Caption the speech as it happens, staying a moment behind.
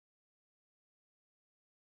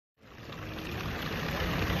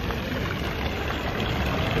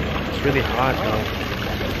It's really hot though.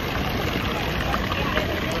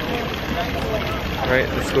 Alright,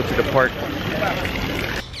 let's go to the park.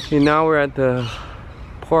 Okay, now we're at the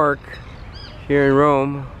park here in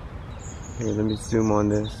Rome. Here, let me zoom on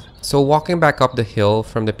this. So walking back up the hill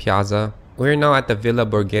from the piazza, we're now at the Villa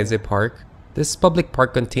Borghese Park. This public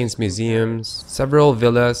park contains museums, several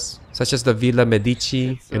villas, such as the Villa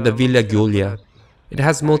Medici and the Villa Giulia. It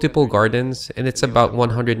has multiple gardens and it's about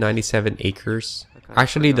 197 acres.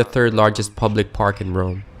 Actually the third largest public park in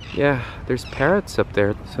Rome. Yeah, there's parrots up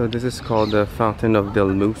there. So this is called the Fountain of Del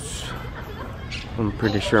Mousse. I'm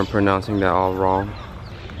pretty sure I'm pronouncing that all wrong.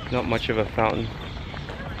 Not much of a fountain.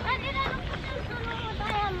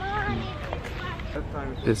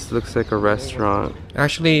 This looks like a restaurant.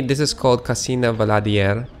 Actually, this is called Casina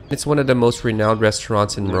Valadier. It's one of the most renowned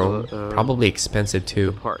restaurants in Rome. Probably expensive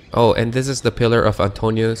too. Oh, and this is the Pillar of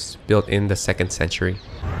Antonius, built in the 2nd century.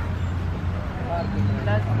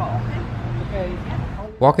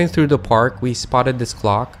 Walking through the park, we spotted this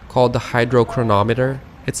clock called the hydrochronometer.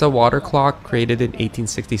 It's a water clock created in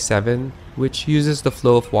 1867, which uses the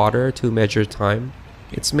flow of water to measure time.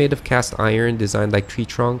 It's made of cast iron designed like tree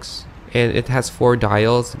trunks, and it has 4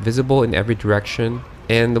 dials visible in every direction.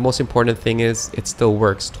 And the most important thing is it still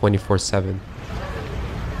works 24/7.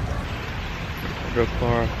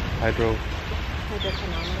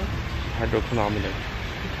 Hydrochronometer.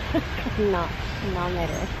 No,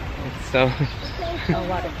 chronometer. So A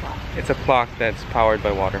water clock. it's a clock that's powered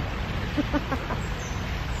by water.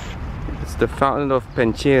 It's the Fountain of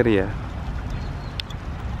Pencheria.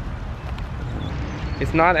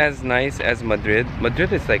 It's not as nice as Madrid.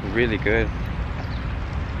 Madrid is like really good.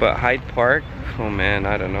 But Hyde Park, oh man,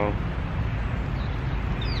 I don't know.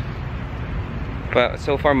 But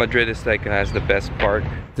so far Madrid is like has the best park.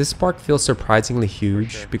 This park feels surprisingly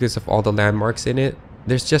huge because of all the landmarks in it.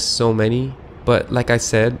 There's just so many. But like I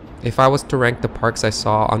said, if I was to rank the parks I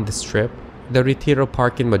saw on this trip, the Retiro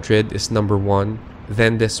Park in Madrid is number 1,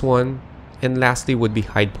 then this one, and lastly would be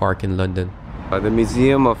Hyde Park in London. The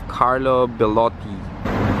Museum of Carlo Bellotti.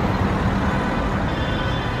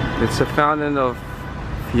 It's a fountain of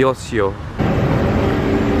Fiosio.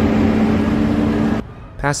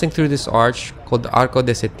 Passing through this arch called the Arco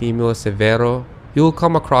de Settimio Severo, you will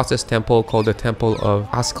come across this temple called the Temple of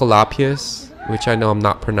Asclepius, which I know I'm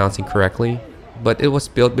not pronouncing correctly, but it was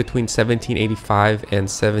built between 1785 and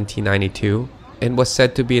 1792 and was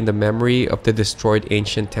said to be in the memory of the destroyed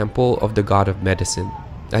ancient temple of the god of medicine.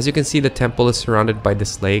 As you can see, the temple is surrounded by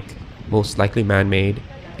this lake, most likely man-made,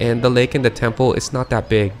 and the lake in the temple is not that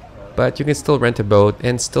big, but you can still rent a boat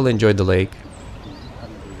and still enjoy the lake.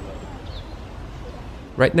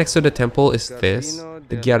 Right next to the temple is this,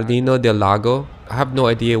 the Giardino del Lago. I have no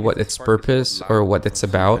idea what its purpose or what it's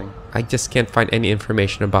about. I just can't find any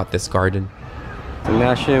information about this garden. The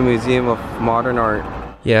National Museum of Modern Art.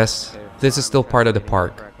 Yes, this is still part of the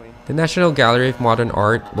park. The National Gallery of Modern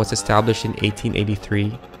Art was established in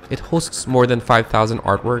 1883. It hosts more than 5,000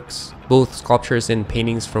 artworks, both sculptures and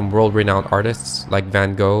paintings from world-renowned artists like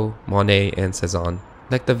Van Gogh, Monet, and Cezanne.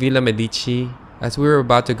 Like the Villa Medici, as we were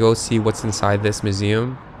about to go see what's inside this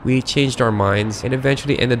museum, we changed our minds and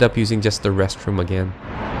eventually ended up using just the restroom again.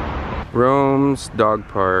 Rome's dog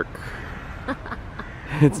park.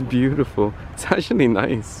 It's beautiful. It's actually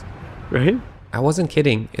nice, right? I wasn't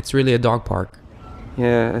kidding, it's really a dog park.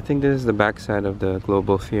 Yeah, I think this is the backside of the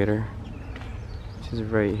Global Theatre, which is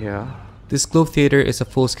right here. This Globe Theatre is a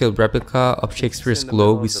full-scale replica of Shakespeare's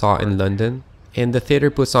Globe we saw in London, and the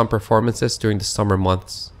theatre puts on performances during the summer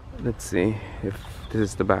months. Let's see if this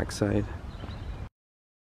is the backside.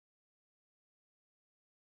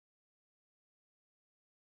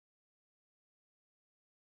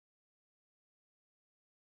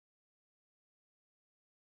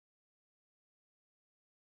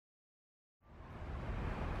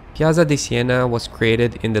 Piazza di Siena was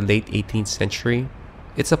created in the late 18th century.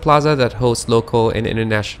 It's a plaza that hosts local and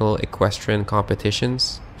international equestrian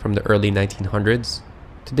competitions from the early 1900s.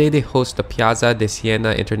 Today they host the Piazza di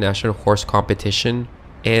Siena International Horse Competition,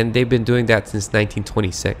 and they've been doing that since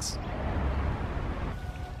 1926.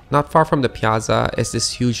 Not far from the piazza is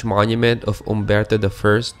this huge monument of Umberto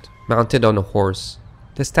I, mounted on a horse.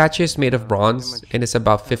 The statue is made of bronze and is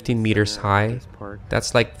about 15 meters high.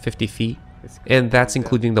 That's like 50 feet. And that's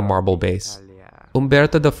including the marble base.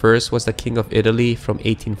 Umberto I was the king of Italy from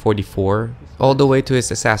 1844 all the way to his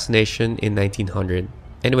assassination in 1900.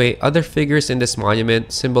 Anyway, other figures in this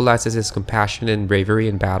monument symbolizes his compassion and bravery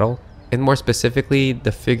in battle. And more specifically,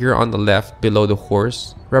 the figure on the left below the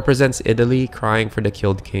horse represents Italy crying for the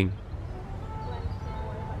killed king.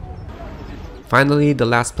 Finally, the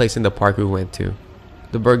last place in the park we went to,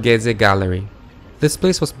 the Borghese Gallery. This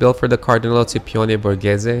place was built for the Cardinal Scipione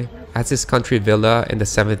Borghese as his country villa in the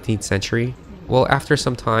 17th century. Well, after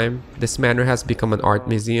some time, this manor has become an art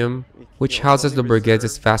museum, which houses the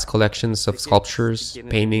Borghese's vast collections of sculptures,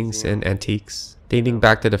 paintings, and antiques, dating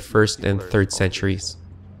back to the 1st and 3rd centuries.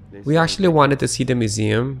 We actually wanted to see the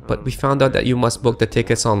museum, but we found out that you must book the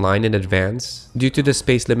tickets online in advance due to the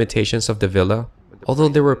space limitations of the villa. Although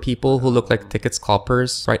there were people who looked like ticket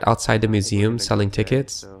scalpers right outside the museum selling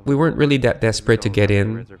tickets, we weren't really that desperate to get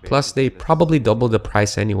in, plus they probably doubled the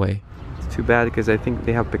price anyway. It's too bad because I think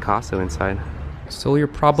they have Picasso inside. So you're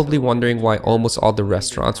probably wondering why almost all the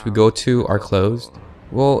restaurants we go to are closed.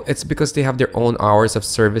 Well, it's because they have their own hours of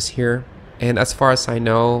service here. And as far as I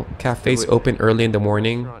know, cafes open early in the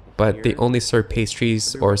morning, but they only serve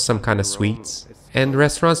pastries or some kind of sweets. And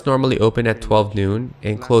restaurants normally open at 12 noon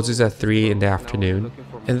and closes at 3 in the afternoon.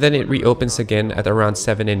 And then it reopens again at around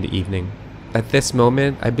 7 in the evening. At this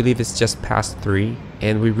moment, I believe it's just past 3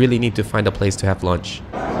 and we really need to find a place to have lunch.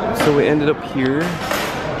 So we ended up here.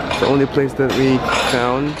 The only place that we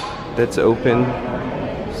found that's open.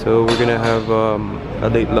 So we're gonna have a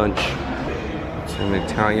late lunch. It's an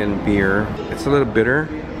Italian beer. It's a little bitter,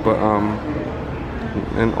 but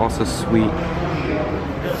and also sweet.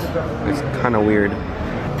 It's kind of weird.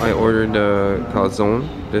 I ordered the calzone,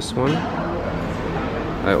 this one.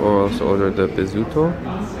 I also ordered the bizzuto,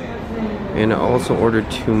 and I also ordered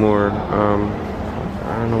 2 more.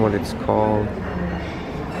 I don't know what it's called.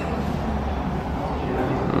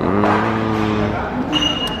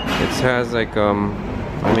 It has like I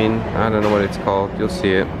mean, I don't know what it's called. You'll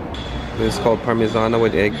see it. It's called parmigiana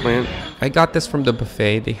with eggplant. I got this from the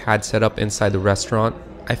buffet they had set up inside the restaurant.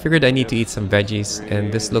 I figured I need to eat some veggies,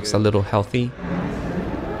 and this looks a little healthy.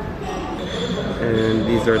 And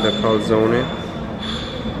these are the calzone.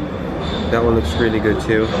 That one looks really good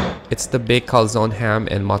too. It's the baked calzone ham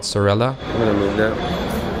and mozzarella. I'm gonna move that.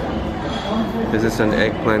 This is an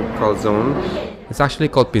eggplant calzone. It's actually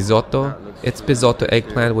called pizzotto. It's pizzotto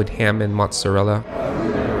eggplant with ham and mozzarella.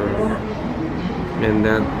 And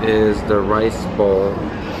that is the rice ball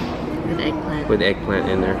With eggplant. with eggplant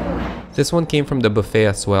in there. This one came from the buffet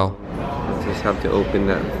as well. Just have to open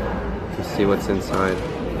that to see what's inside.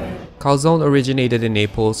 Calzone originated in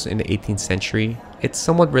Naples in the 18th century. It's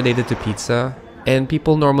somewhat related to pizza, and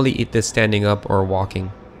people normally eat this standing up or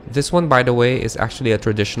walking. This one, by the way, is actually a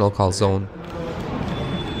traditional calzone.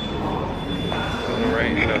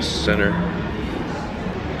 Right in the center.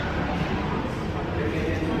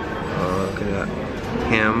 Look at that.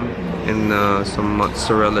 Ham and some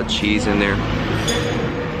mozzarella cheese in there.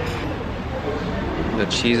 The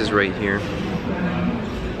cheese is right here.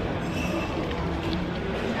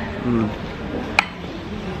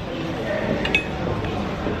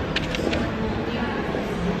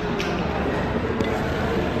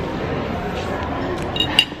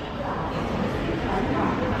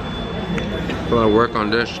 A lot of work on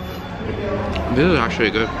this. This is actually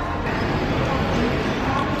good.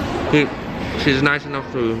 She's nice enough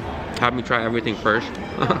to have me try everything first.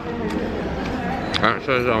 It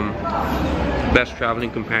says best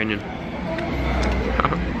traveling companion.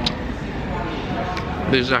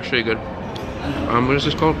 This is actually good. What is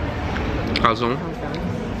this called? Calzone.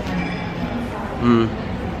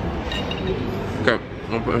 Okay,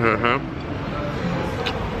 I'll put her here.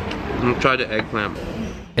 I'm gonna try the eggplant.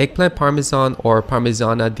 Eggplant parmesan or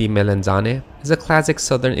parmigiana di melanzane is a classic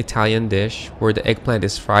southern Italian dish where the eggplant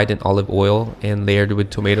is fried in olive oil and layered with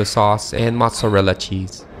tomato sauce and mozzarella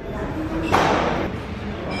cheese.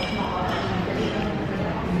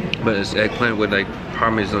 But it's eggplant with like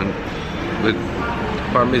parmesan, with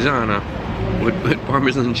parmigiana, with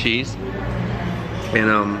parmesan cheese,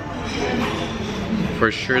 and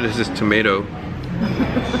for sure this is tomato.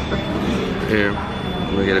 Here,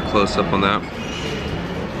 we get a close up on that.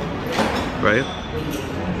 Right?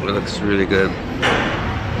 It looks really good.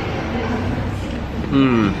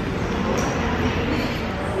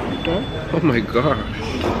 Oh my gosh.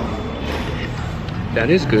 That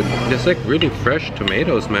is good. It's like really fresh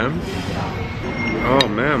tomatoes, man. Oh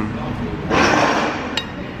man.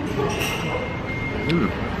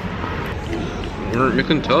 You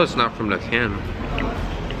can tell it's not from the can.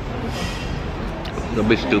 It'd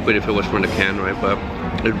be stupid if it was from the can, right? But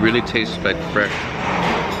it really tastes like fresh.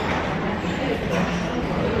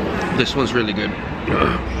 This one's really good.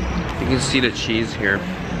 You can see the cheese here.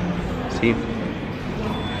 See?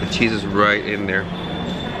 The cheese is right in there.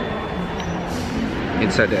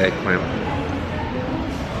 Inside the eggplant.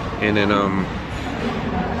 And then,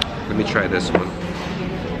 let me try this one.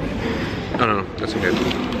 Oh no, that's okay.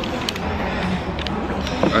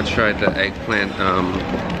 I tried the eggplant,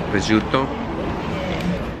 risotto.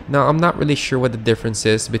 Now, I'm not really sure what the difference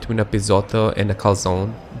is between a pisotto and a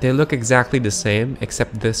calzone. They look exactly the same,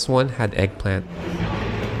 except this one had eggplant.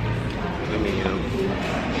 Let me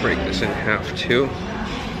break this in half too,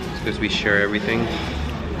 because we share everything.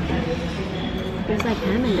 There's like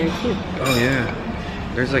ham in there too. Oh yeah,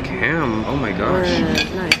 there's like ham. Oh my gosh.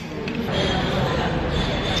 Nice.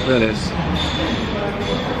 Look at this.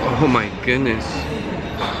 Oh my goodness.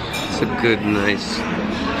 It's a good, nice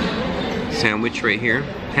sandwich right here.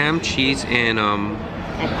 Ham, cheese, and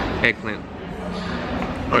eggplant.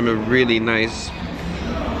 On a really nice,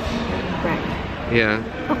 Bread. yeah,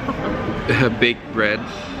 baked bread.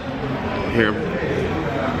 Here.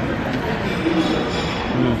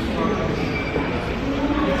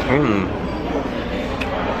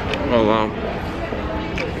 Oh wow,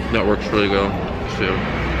 that works really well. So,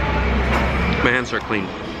 my hands are clean.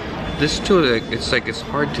 This too, it's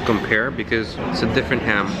hard to compare because it's a different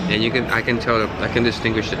ham, and I can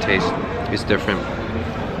distinguish the taste. It's different.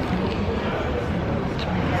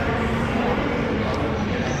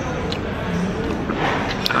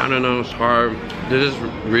 I don't know, it's hard. This is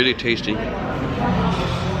really tasty.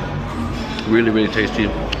 Really tasty.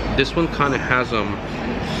 This one kind of has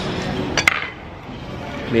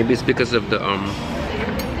maybe it's because of the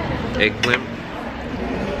eggplant.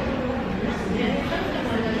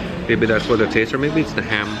 Maybe that's what it tastes, or maybe it's the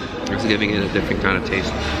ham. It's giving it a different kind of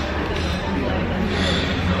taste.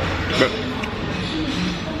 But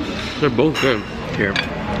they're both good. Here,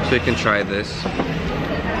 so you can try this.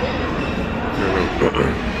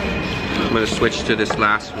 I'm gonna switch to this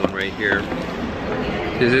last one right here.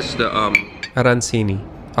 This is the Arancini.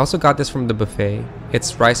 I also got this from the buffet.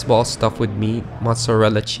 It's rice balls stuffed with meat,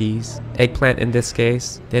 mozzarella cheese, eggplant in this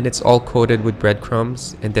case, then it's all coated with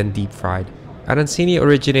breadcrumbs and then deep fried. Arancini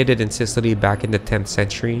originated in Sicily back in the 10th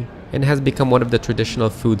century and has become one of the traditional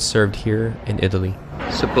foods served here in Italy.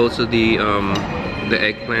 Supposedly the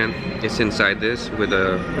eggplant is inside this with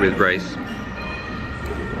rice.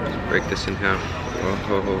 Let's break this in half.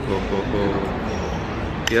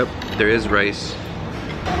 Yep, there is rice.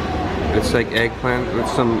 It's like eggplant with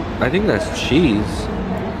some, I think that's cheese.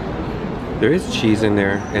 There is cheese in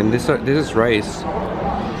there, and this is rice.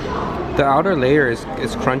 The outer layer is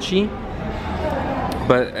crunchy,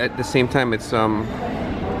 but at the same time it's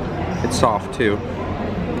soft too.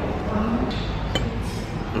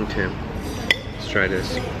 Okay, let's try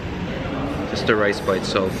this. Just the rice by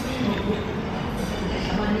itself.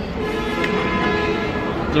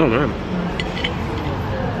 Oh man.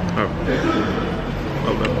 Oh.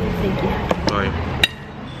 Okay. Thank you. Alright.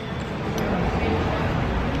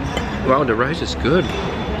 Wow, the rice is good.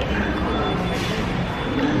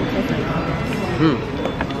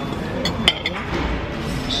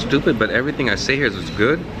 Stupid, but everything I say here is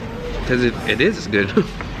good. Because it is good.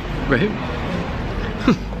 Right?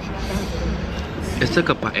 It's like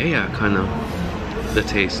a paella kind of, the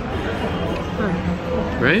taste.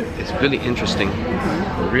 Right? It's really interesting.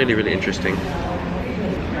 Really interesting.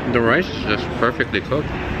 The rice is just perfectly cooked.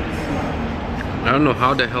 I don't know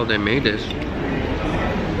how the hell they made this.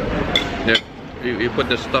 You put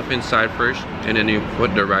the stuff inside first, and then you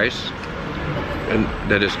put the rice, and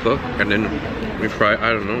that is cooked, and then we fry.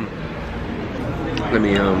 I don't know. Let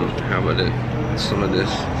me have some of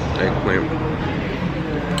this eggplant.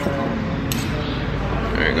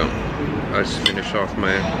 There you go. I'll just finish off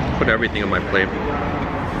put everything on my plate.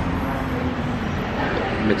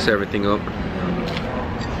 Mix everything up.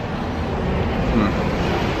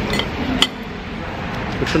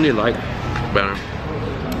 Which one do you like better?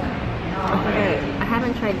 Okay, I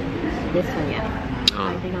haven't tried this one yet. Oh.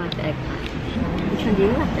 I think I like the eggplant. Which one do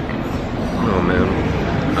you like the best? Oh man.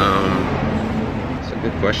 It's a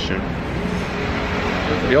good question.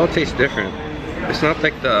 They all taste different. It's not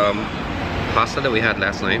like the pasta that we had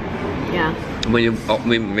last night. Yeah. When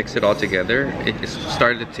we mix it all together, it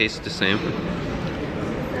started to taste the same.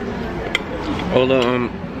 Although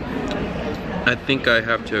I think I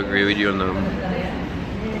have to agree with you on the.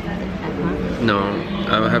 No,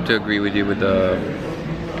 I would have to agree with you with the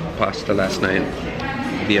pasta last night.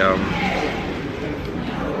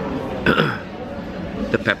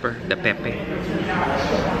 The pepper, the pepe.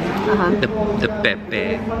 The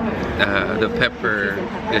pepe, the pepper,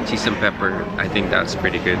 the cheese and pepper. I think that's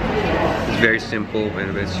pretty good. It's very simple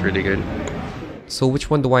and it's really good. So which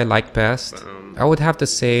one do I like best? I would have to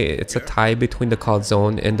say it's a tie between the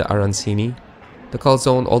calzone and the arancini. The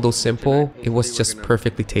calzone, although simple, it was just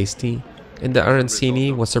perfectly tasty. And the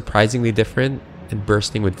arancini was surprisingly different and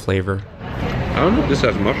bursting with flavor. I don't know if this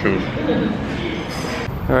has mushrooms.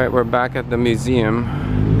 Alright, we're back at the museum.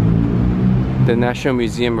 The National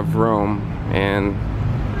Museum of Rome. And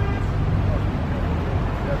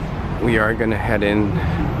we are gonna head in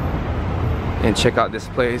and check out this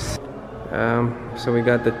place. So we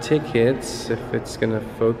got the tickets, if it's gonna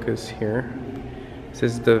focus here. This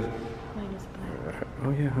is the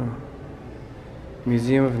oh yeah,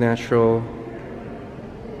 Museum of Natural,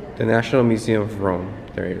 the National Museum of Rome.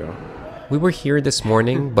 There you go. We were here this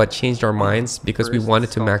morning but changed our minds because we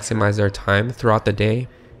wanted to maximize our time throughout the day.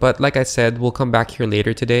 But like I said, we'll come back here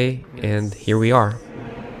later today, and here we are.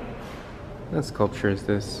 What sculpture is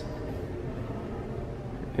this?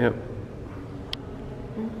 Yep.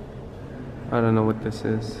 I don't know what this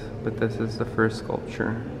is, but this is the first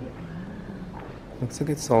sculpture. Looks like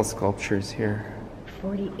it's all sculptures here.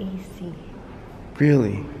 40 AC.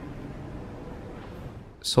 Really?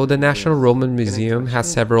 So the National Roman Museum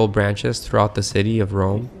has several branches throughout the city of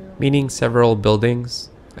Rome, meaning several buildings.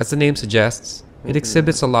 As the name suggests, it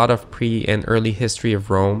exhibits a lot of pre- and early history of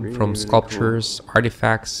Rome, from sculptures,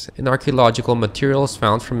 artifacts, and archaeological materials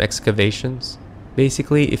found from excavations.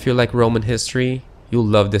 Basically, if you like Roman history, you'll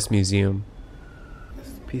love this museum.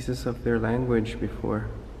 Pieces of their language before.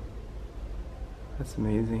 That's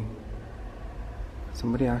amazing.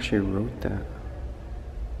 Somebody actually wrote that.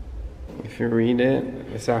 If you read it,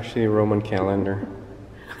 it's actually a Roman calendar.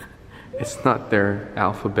 It's not their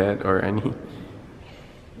alphabet or any.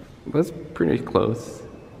 That's pretty close.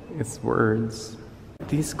 It's words.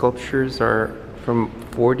 These sculptures are from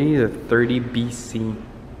 40 to 30 BC.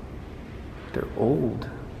 They're old.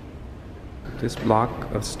 This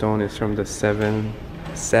block of stone is from the 7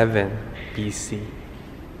 BC.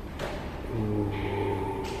 Ooh.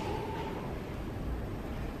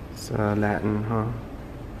 It's Latin, huh?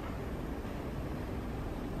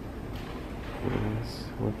 Yes.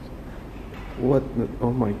 What?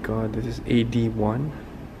 Oh my god, this is AD 1?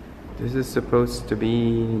 This is supposed to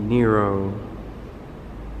be Nero.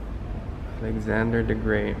 Alexander the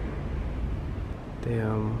Great. They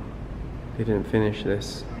didn't finish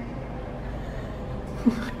this.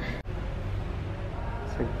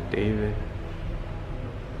 It's like David.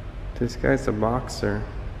 This guy's a boxer.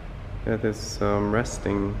 That is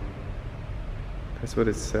resting. That's what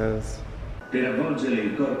it says. It's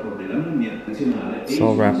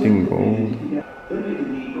all wrapped in gold.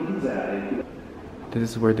 This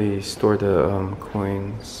is where they store the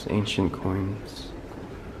coins, ancient coins.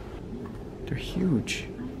 They're huge.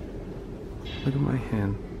 Look at my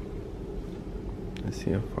hand. Let's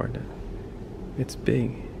see how far that. It's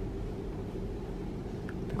big.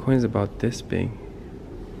 The coin's about this big.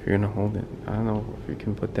 If you're gonna hold it, I don't know if you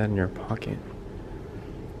can put that in your pocket.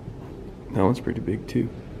 That one's pretty big too.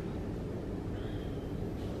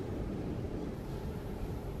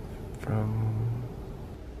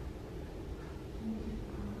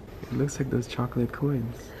 It looks like those chocolate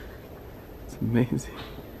coins. It's amazing.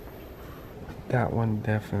 That one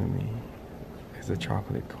definitely is a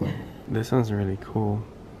chocolate coin. This one's really cool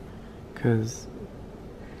because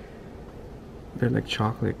they're like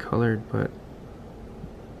chocolate colored, but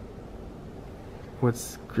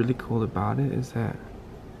what's really cool about it is that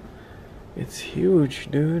it's huge,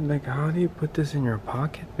 dude. Like, how do you put this in your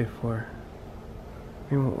pocket before?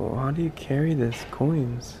 I mean, how do you carry this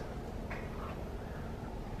coins?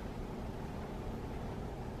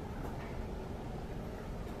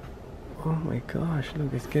 Oh my gosh,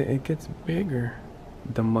 look, it gets bigger.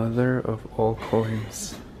 The mother of all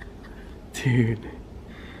coins. Dude,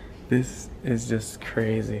 this is just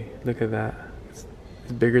crazy. Look at that. It's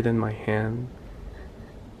bigger than my hand.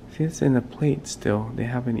 See, it's in a plate still. They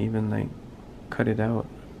haven't even like cut it out.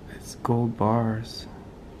 It's gold bars.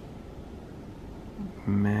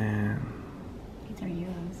 Man. These are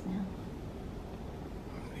euros now.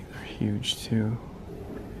 These are huge too.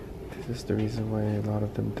 This is the reason why a lot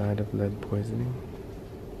of them died of lead poisoning.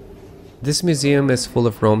 This museum is full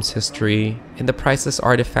of Rome's history, and the priceless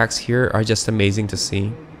artifacts here are just amazing to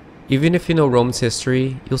see. Even if you know Rome's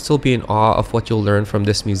history, you'll still be in awe of what you'll learn from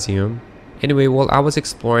this museum. Anyway, while I was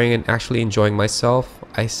exploring and actually enjoying myself,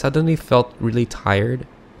 I suddenly felt really tired.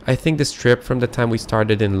 I think this trip from the time we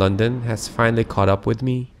started in London has finally caught up with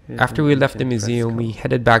me. After we left the museum, we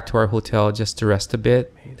headed back to our hotel just to rest a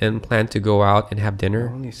bit, then planned to go out and have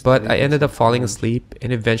dinner. But I ended up falling asleep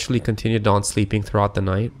and eventually continued on sleeping throughout the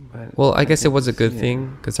night. Well, I guess it was a good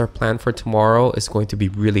thing, because our plan for tomorrow is going to be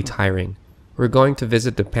really tiring. We're going to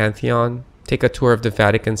visit the Pantheon, take a tour of the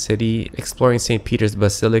Vatican City, exploring St. Peter's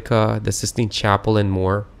Basilica, the Sistine Chapel, and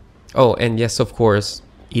more. Oh, and yes, of course,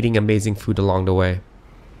 eating amazing food along the way.